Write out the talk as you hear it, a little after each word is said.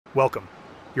Welcome.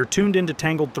 You're tuned into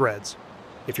Tangled Threads.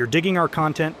 If you're digging our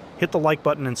content, hit the like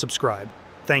button and subscribe.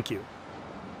 Thank you.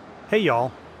 Hey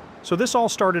y'all. So this all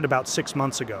started about 6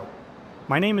 months ago.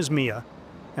 My name is Mia,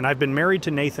 and I've been married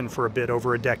to Nathan for a bit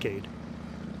over a decade.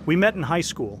 We met in high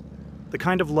school, the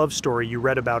kind of love story you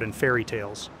read about in fairy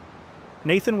tales.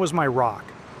 Nathan was my rock,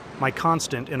 my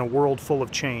constant in a world full of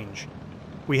change.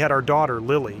 We had our daughter,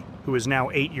 Lily, who is now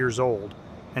 8 years old,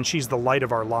 and she's the light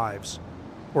of our lives.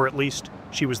 Or at least,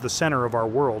 she was the center of our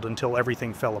world until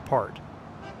everything fell apart.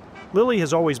 Lily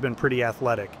has always been pretty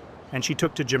athletic, and she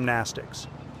took to gymnastics.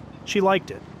 She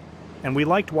liked it, and we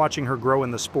liked watching her grow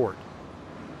in the sport.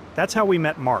 That's how we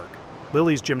met Mark,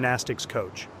 Lily's gymnastics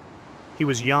coach. He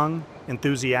was young,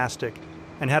 enthusiastic,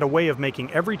 and had a way of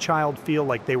making every child feel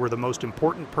like they were the most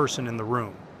important person in the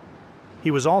room.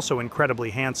 He was also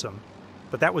incredibly handsome,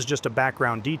 but that was just a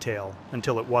background detail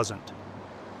until it wasn't.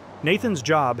 Nathan's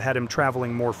job had him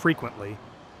traveling more frequently,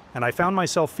 and I found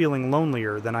myself feeling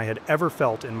lonelier than I had ever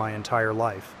felt in my entire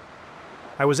life.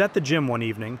 I was at the gym one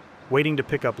evening, waiting to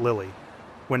pick up Lily,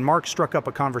 when Mark struck up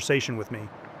a conversation with me.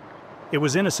 It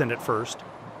was innocent at first,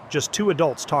 just two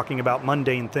adults talking about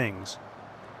mundane things.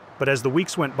 But as the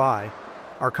weeks went by,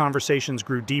 our conversations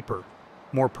grew deeper,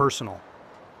 more personal.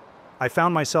 I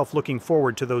found myself looking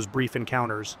forward to those brief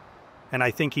encounters, and I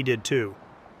think he did too.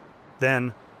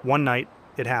 Then, one night,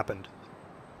 it happened.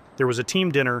 There was a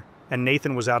team dinner, and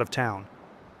Nathan was out of town.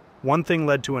 One thing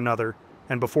led to another,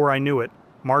 and before I knew it,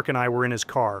 Mark and I were in his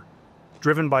car,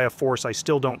 driven by a force I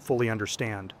still don't fully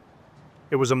understand.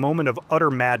 It was a moment of utter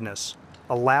madness,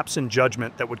 a lapse in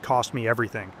judgment that would cost me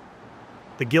everything.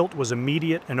 The guilt was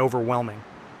immediate and overwhelming.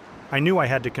 I knew I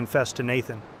had to confess to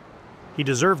Nathan. He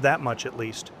deserved that much at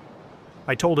least.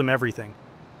 I told him everything,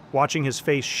 watching his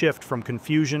face shift from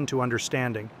confusion to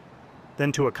understanding,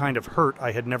 then to a kind of hurt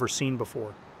I had never seen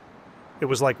before. It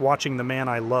was like watching the man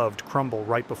I loved crumble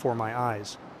right before my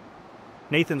eyes.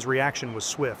 Nathan's reaction was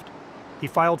swift. He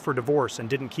filed for divorce and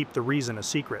didn't keep the reason a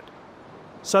secret.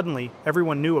 Suddenly,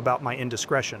 everyone knew about my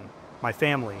indiscretion, my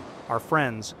family, our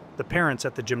friends, the parents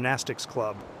at the gymnastics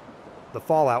club. The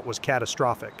fallout was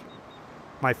catastrophic.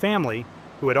 My family,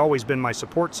 who had always been my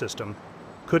support system,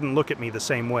 couldn't look at me the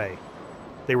same way.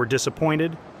 They were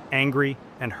disappointed, angry,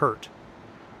 and hurt.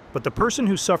 But the person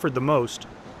who suffered the most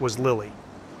was Lily.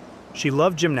 She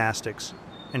loved gymnastics,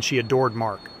 and she adored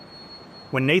Mark.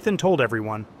 When Nathan told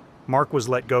everyone, Mark was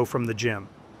let go from the gym.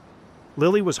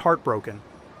 Lily was heartbroken,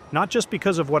 not just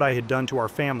because of what I had done to our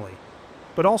family,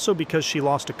 but also because she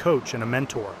lost a coach and a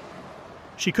mentor.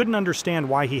 She couldn't understand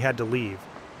why he had to leave,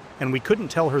 and we couldn't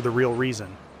tell her the real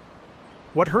reason.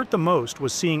 What hurt the most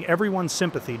was seeing everyone's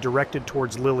sympathy directed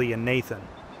towards Lily and Nathan,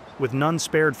 with none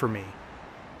spared for me.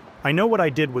 I know what I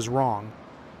did was wrong,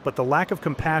 but the lack of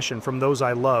compassion from those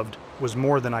I loved was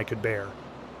more than I could bear.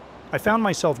 I found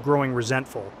myself growing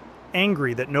resentful,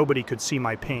 angry that nobody could see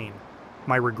my pain,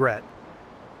 my regret.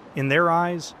 In their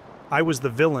eyes, I was the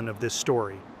villain of this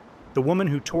story, the woman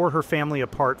who tore her family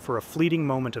apart for a fleeting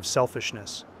moment of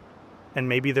selfishness. And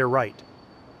maybe they're right,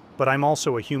 but I'm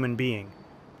also a human being,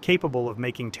 capable of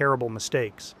making terrible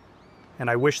mistakes, and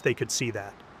I wish they could see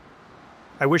that.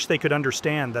 I wish they could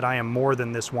understand that I am more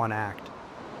than this one act,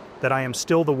 that I am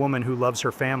still the woman who loves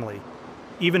her family,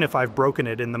 even if I've broken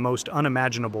it in the most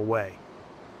unimaginable way.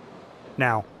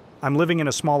 Now, I'm living in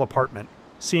a small apartment,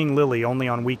 seeing Lily only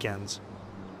on weekends.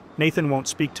 Nathan won't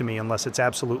speak to me unless it's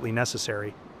absolutely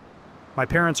necessary. My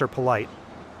parents are polite,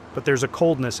 but there's a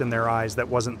coldness in their eyes that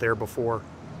wasn't there before.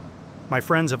 My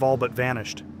friends have all but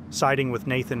vanished, siding with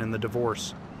Nathan in the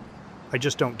divorce. I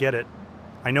just don't get it.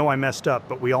 I know I messed up,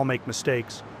 but we all make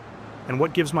mistakes. And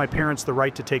what gives my parents the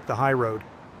right to take the high road?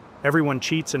 Everyone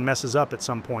cheats and messes up at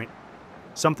some point.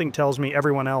 Something tells me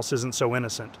everyone else isn't so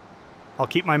innocent. I'll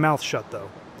keep my mouth shut,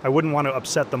 though. I wouldn't want to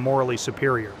upset the morally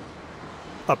superior.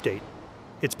 Update.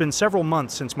 It's been several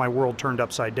months since my world turned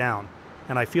upside down,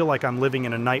 and I feel like I'm living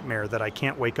in a nightmare that I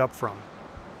can't wake up from.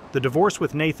 The divorce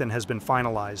with Nathan has been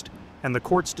finalized, and the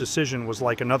court's decision was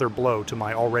like another blow to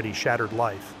my already shattered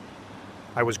life.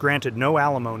 I was granted no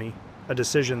alimony, a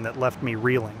decision that left me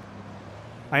reeling.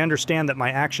 I understand that my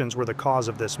actions were the cause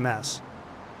of this mess,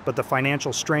 but the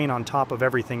financial strain on top of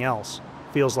everything else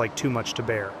feels like too much to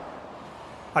bear.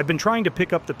 I've been trying to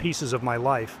pick up the pieces of my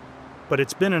life, but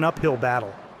it's been an uphill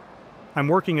battle. I'm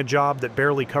working a job that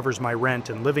barely covers my rent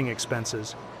and living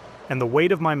expenses, and the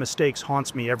weight of my mistakes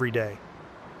haunts me every day.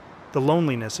 The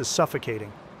loneliness is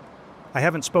suffocating. I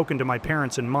haven't spoken to my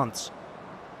parents in months.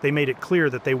 They made it clear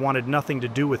that they wanted nothing to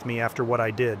do with me after what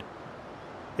I did.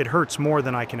 It hurts more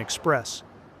than I can express,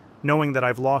 knowing that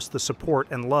I've lost the support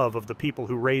and love of the people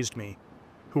who raised me,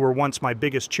 who were once my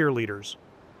biggest cheerleaders.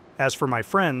 As for my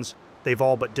friends, they've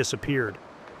all but disappeared.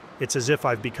 It's as if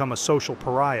I've become a social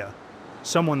pariah,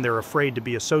 someone they're afraid to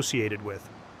be associated with.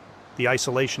 The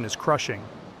isolation is crushing,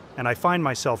 and I find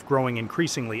myself growing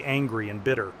increasingly angry and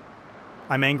bitter.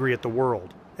 I'm angry at the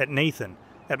world, at Nathan,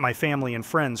 at my family and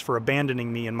friends for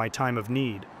abandoning me in my time of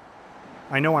need.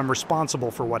 I know I'm responsible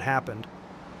for what happened,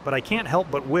 but I can't help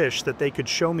but wish that they could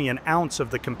show me an ounce of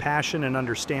the compassion and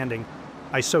understanding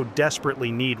I so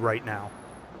desperately need right now.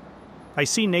 I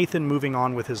see Nathan moving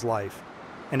on with his life,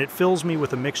 and it fills me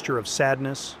with a mixture of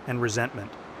sadness and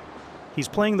resentment. He's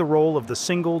playing the role of the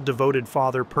single, devoted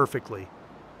father perfectly,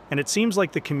 and it seems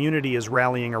like the community is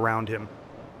rallying around him.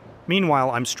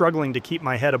 Meanwhile, I'm struggling to keep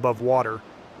my head above water,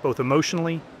 both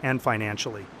emotionally and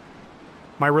financially.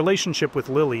 My relationship with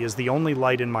Lily is the only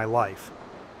light in my life,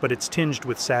 but it's tinged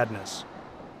with sadness.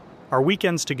 Our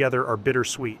weekends together are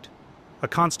bittersweet, a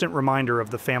constant reminder of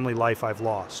the family life I've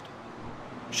lost.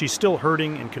 She's still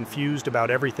hurting and confused about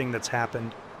everything that's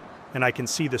happened, and I can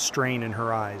see the strain in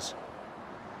her eyes.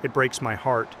 It breaks my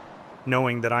heart,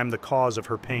 knowing that I'm the cause of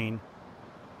her pain.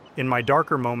 In my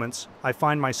darker moments, I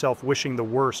find myself wishing the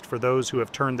worst for those who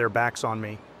have turned their backs on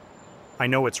me. I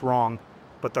know it's wrong,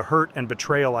 but the hurt and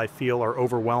betrayal I feel are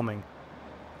overwhelming.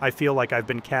 I feel like I've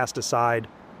been cast aside,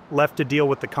 left to deal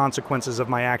with the consequences of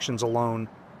my actions alone,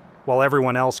 while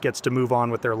everyone else gets to move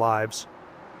on with their lives.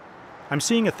 I'm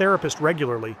seeing a therapist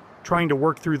regularly, trying to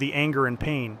work through the anger and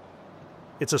pain.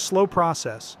 It's a slow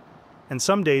process, and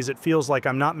some days it feels like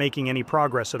I'm not making any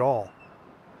progress at all.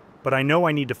 But I know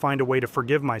I need to find a way to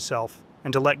forgive myself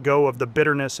and to let go of the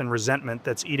bitterness and resentment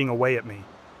that's eating away at me.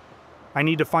 I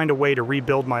need to find a way to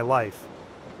rebuild my life,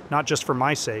 not just for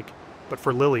my sake, but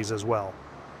for Lily's as well.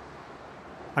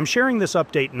 I'm sharing this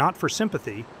update not for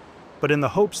sympathy, but in the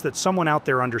hopes that someone out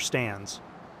there understands.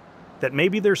 That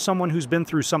maybe there's someone who's been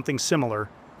through something similar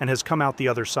and has come out the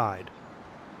other side.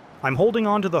 I'm holding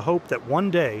on to the hope that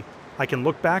one day I can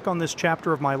look back on this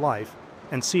chapter of my life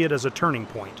and see it as a turning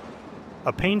point,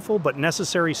 a painful but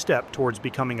necessary step towards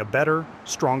becoming a better,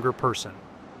 stronger person.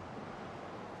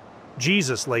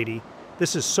 Jesus, lady,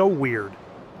 this is so weird.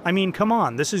 I mean, come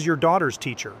on, this is your daughter's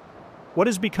teacher. What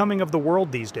is becoming of the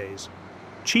world these days?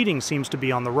 Cheating seems to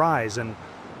be on the rise and,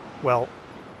 well,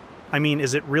 I mean,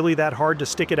 is it really that hard to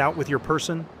stick it out with your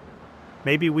person?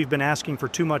 Maybe we've been asking for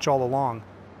too much all along.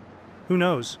 Who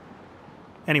knows?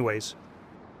 Anyways,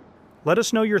 let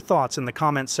us know your thoughts in the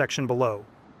comments section below.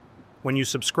 When you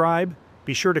subscribe,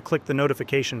 be sure to click the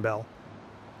notification bell.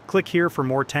 Click here for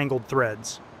more Tangled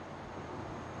threads.